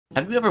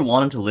Have you ever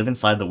wanted to live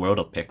inside the world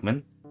of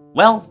Pikmin?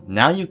 Well,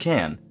 now you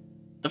can.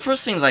 The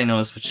first thing that I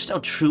noticed was just how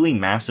truly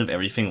massive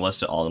everything was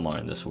to Olimar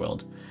in this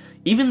world.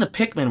 Even the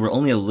Pikmin were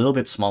only a little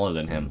bit smaller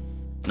than him.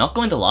 Not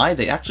going to lie,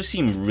 they actually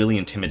seem really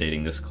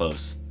intimidating this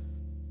close.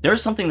 There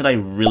is something that I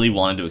really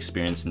wanted to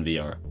experience in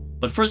VR,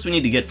 but first we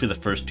need to get through the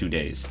first 2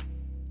 days.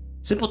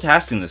 Simple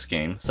tasks in this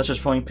game, such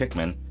as throwing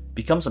Pikmin,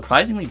 become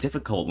surprisingly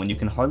difficult when you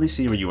can hardly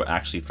see where you are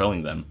actually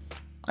throwing them.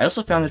 I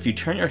also found that if you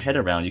turn your head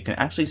around, you can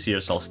actually see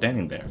yourself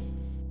standing there.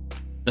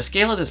 The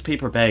scale of this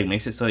paper bag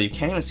makes it so that you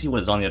can't even see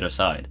what is on the other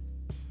side.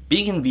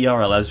 Being in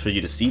VR allows for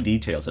you to see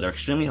details that are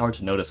extremely hard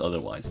to notice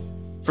otherwise.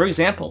 For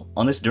example,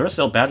 on this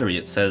Duracell battery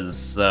it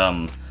says,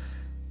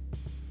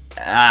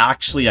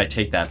 actually I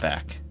take that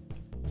back.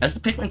 As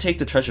the Pikmin take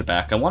the treasure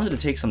back, I wanted to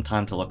take some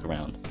time to look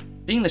around.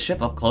 Seeing the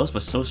ship up close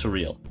was so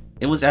surreal.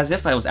 It was as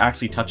if I was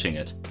actually touching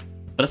it.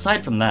 But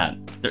aside from that,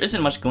 there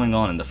isn't much going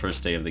on in the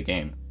first day of the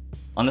game.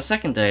 On the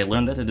second day, I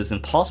learned that it is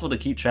impossible to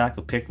keep track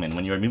of Pikmin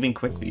when you are moving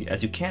quickly,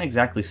 as you can't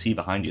exactly see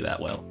behind you that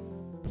well.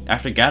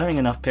 After gathering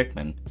enough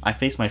Pikmin, I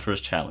faced my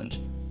first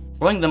challenge.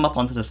 Throwing them up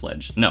onto this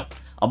ledge. No,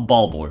 a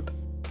ball orb.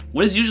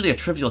 What is usually a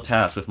trivial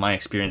task with my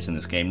experience in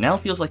this game now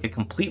feels like a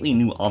completely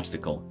new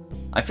obstacle.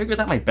 I figured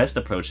that my best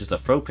approach is to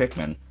throw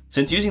Pikmin,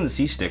 since using the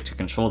C-stick to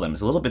control them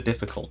is a little bit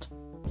difficult.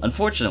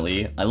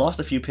 Unfortunately, I lost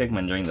a few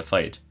Pikmin during the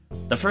fight.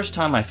 The first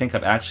time I think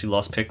I've actually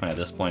lost Pikmin at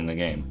this point in the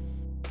game.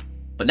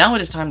 But now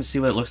it is time to see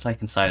what it looks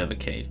like inside of a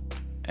cave.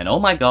 And oh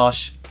my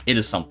gosh, it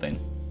is something.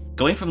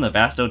 Going from the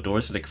vast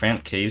outdoors to the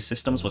cramped cave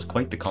systems was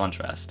quite the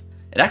contrast.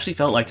 It actually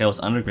felt like I was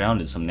underground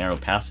in some narrow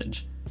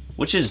passage,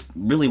 which is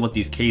really what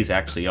these caves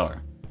actually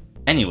are.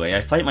 Anyway,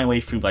 I fight my way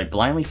through by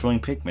blindly throwing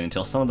Pikmin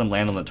until some of them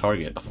land on the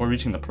target before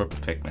reaching the purple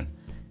Pikmin.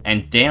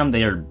 And damn,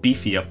 they are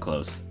beefy up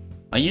close.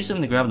 I used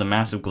them to grab the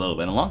massive globe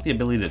and unlock the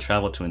ability to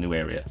travel to a new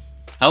area.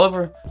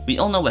 However, we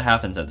all know what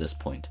happens at this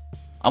point.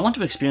 I want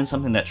to experience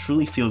something that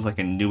truly feels like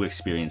a new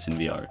experience in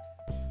VR.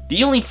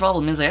 The only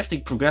problem is I have to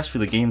progress through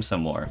the game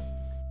some more.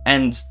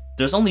 And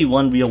there's only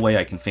one real way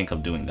I can think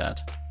of doing that.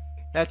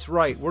 That's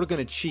right, we're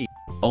gonna cheat.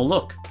 Oh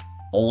look,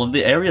 all of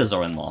the areas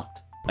are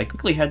unlocked. I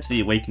quickly head to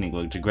the Awakening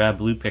Wood to grab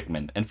blue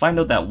Pikmin and find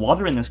out that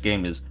water in this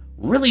game is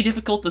really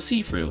difficult to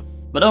see through.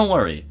 But don't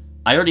worry,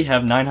 I already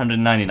have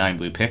 999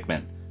 blue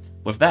Pikmin.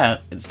 With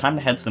that, it's time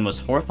to head to the most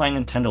horrifying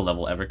Nintendo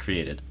level ever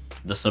created,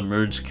 the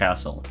Submerged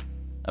Castle.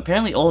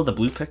 Apparently all of the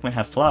blue Pikmin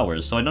have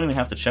flowers, so I don't even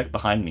have to check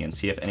behind me and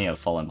see if any have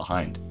fallen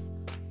behind.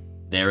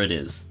 There it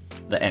is,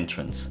 the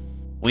entrance.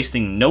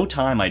 Wasting no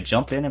time, I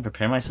jump in and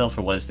prepare myself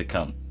for what is to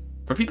come.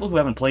 For people who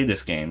haven't played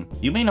this game,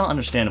 you may not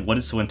understand what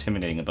is so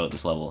intimidating about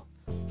this level.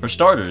 For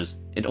starters,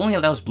 it only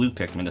allows blue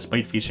Pikmin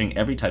despite featuring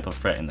every type of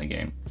threat in the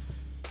game.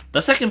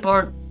 The second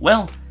part,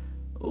 well,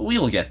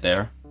 we'll get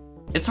there.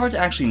 It's hard to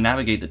actually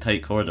navigate the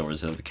tight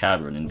corridors of the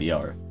cavern in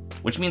VR,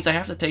 which means I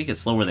have to take it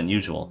slower than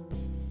usual.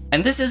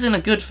 And this isn't a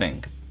good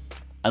thing.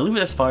 I lure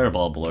this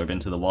fireball blurb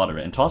into the water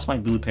and toss my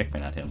blue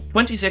Pikmin at him.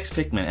 26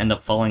 Pikmin end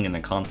up falling in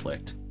a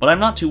conflict, but I'm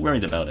not too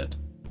worried about it.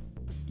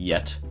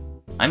 Yet.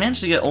 I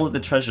managed to get all of the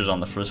treasures on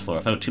the first floor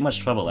without too much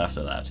trouble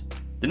after that.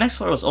 The next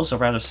floor was also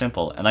rather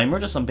simple, and I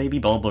murdered some baby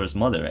Bulblur's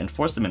mother and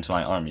forced them into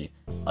my army,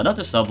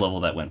 another sub-level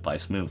that went by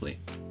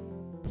smoothly.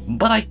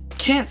 But I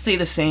can't say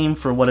the same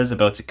for what is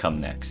about to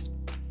come next.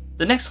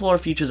 The next floor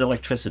features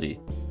electricity,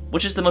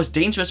 which is the most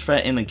dangerous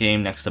threat in the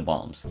game next to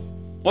bombs.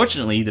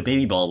 Fortunately, the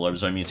baby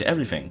Bulblurs are immune to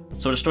everything,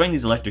 so destroying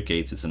these electric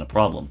gates isn't a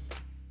problem.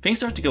 Things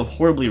start to go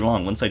horribly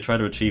wrong once I try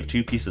to retrieve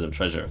 2 pieces of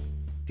treasure.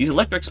 These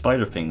electric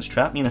spider things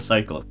trap me in a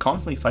cycle of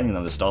constantly fighting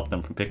them to stop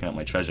them from picking up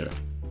my treasure.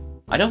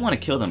 I don't want to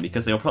kill them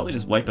because they'll probably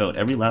just wipe out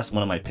every last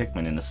one of my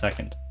Pikmin in a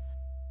second.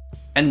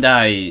 And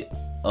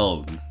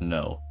oh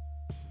no.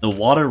 The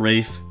Water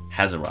Wraith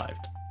has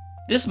arrived.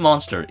 This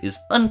monster is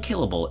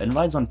unkillable and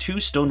rides on 2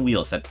 stone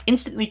wheels that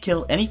instantly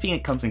kill anything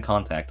it comes in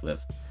contact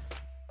with.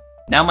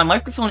 Now my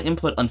microphone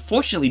input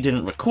unfortunately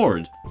didn't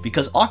record,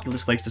 because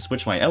Oculus likes to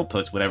switch my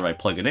outputs whenever I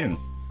plug it in,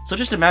 so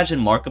just imagine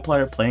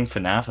Markiplier playing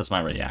FNAF as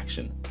my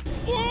reaction.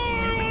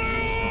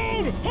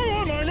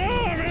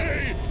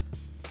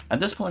 At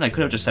this point I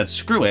could have just said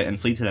screw it and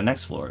flee to the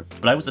next floor,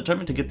 but I was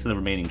determined to get to the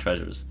remaining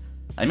treasures.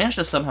 I managed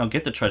to somehow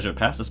get the treasure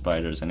past the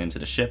spiders and into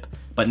the ship,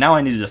 but now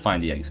I needed to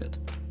find the exit.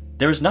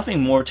 There is nothing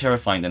more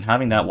terrifying than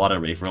having that water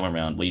wraith roam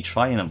around while you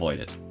try and avoid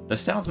it. The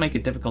sounds make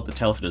it difficult to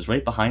tell if it is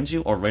right behind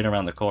you or right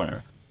around the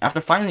corner. After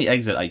finding the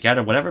exit, I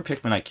gather whatever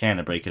Pikmin I can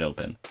to break it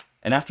open.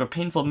 And after a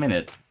painful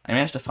minute, I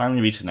managed to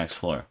finally reach the next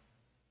floor.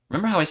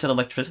 Remember how I said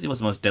electricity was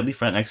the most deadly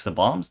threat next to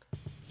bombs?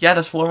 Yeah,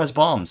 this floor has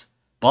bombs.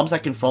 Bombs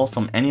that can fall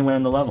from anywhere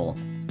in the level.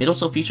 It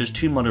also features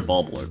 2 mother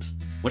Bulblurbs,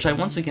 which I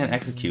once again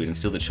execute and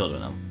steal the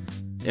children of.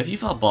 If you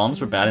thought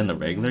bombs were bad in the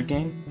regular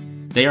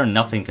game, they are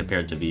nothing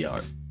compared to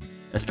VR.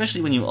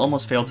 Especially when you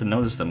almost fail to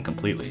notice them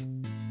completely.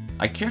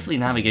 I carefully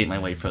navigate my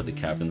way throughout the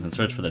caverns and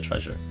search for the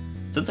treasure.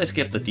 Since I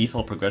skipped the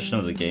default progression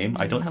of the game,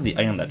 I don't have the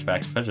item that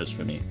tracks treasures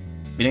for me,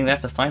 meaning that I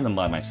have to find them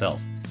by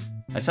myself.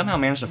 I somehow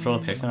managed to throw a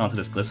Pikmin onto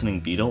this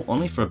glistening beetle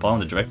only for a bomb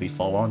to directly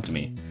fall onto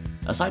me.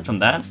 Aside from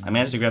that, I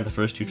managed to grab the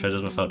first 2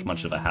 treasures without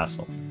much of a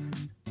hassle.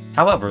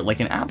 However, like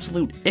an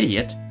absolute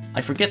idiot,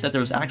 I forget that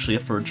there was actually a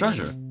fur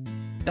treasure.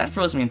 That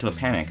throws me into a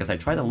panic as I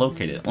try to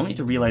locate it, only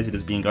to realize it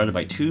is being guarded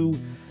by 2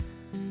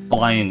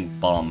 flying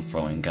bomb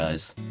throwing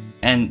guys.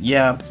 And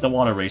yeah, the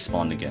water ray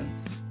spawned again.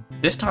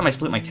 This time I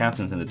split my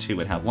captains into 2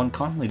 and have one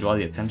constantly draw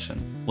the attention,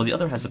 while the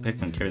other has the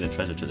Pikmin carry the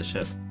treasure to the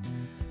ship.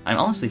 I'm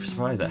honestly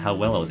surprised at how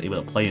well I was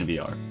able to play in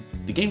VR.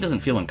 The game doesn't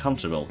feel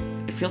uncomfortable,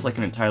 it feels like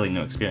an entirely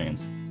new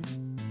experience.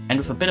 And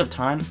with a bit of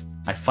time,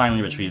 I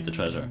finally retrieved the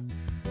treasure.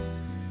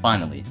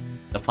 Finally,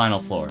 the final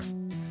floor.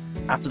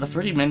 After the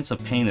 30 minutes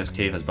of pain this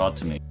cave has brought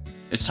to me,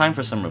 it's time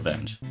for some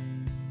revenge.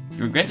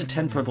 You were granted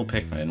 10 purple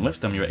Pikmin, and with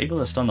them you are able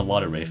to stun the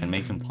water wraith and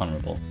make him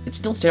vulnerable. It's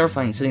still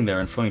terrifying sitting there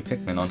and throwing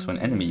Pikmin onto an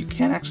enemy you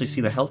can't actually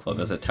see the health of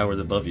as it towers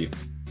above you.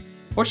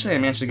 Fortunately, I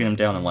managed to get him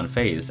down in one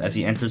phase as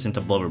he enters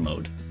into blubber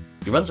mode.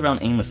 He runs around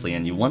aimlessly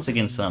and you once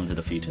again stun him to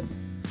defeat him.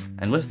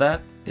 And with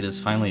that, it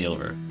is finally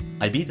over.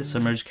 I beat the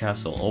submerged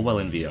castle all well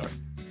in VR.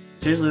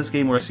 Seriously, this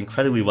game works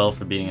incredibly well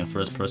for being in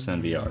first person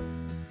in VR.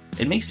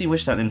 It makes me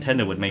wish that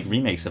Nintendo would make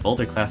remakes of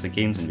older classic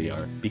games in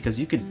VR, because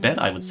you could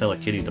bet I would sell a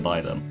kitty to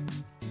buy them.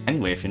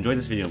 Anyway, if you enjoyed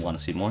this video and want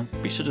to see more,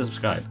 be sure to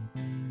subscribe.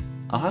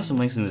 I'll have some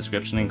links in the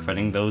description and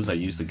crediting those I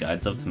used the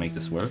guides of to make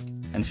this work,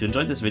 and if you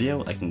enjoyed this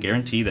video, I can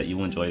guarantee that you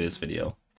will enjoy this video.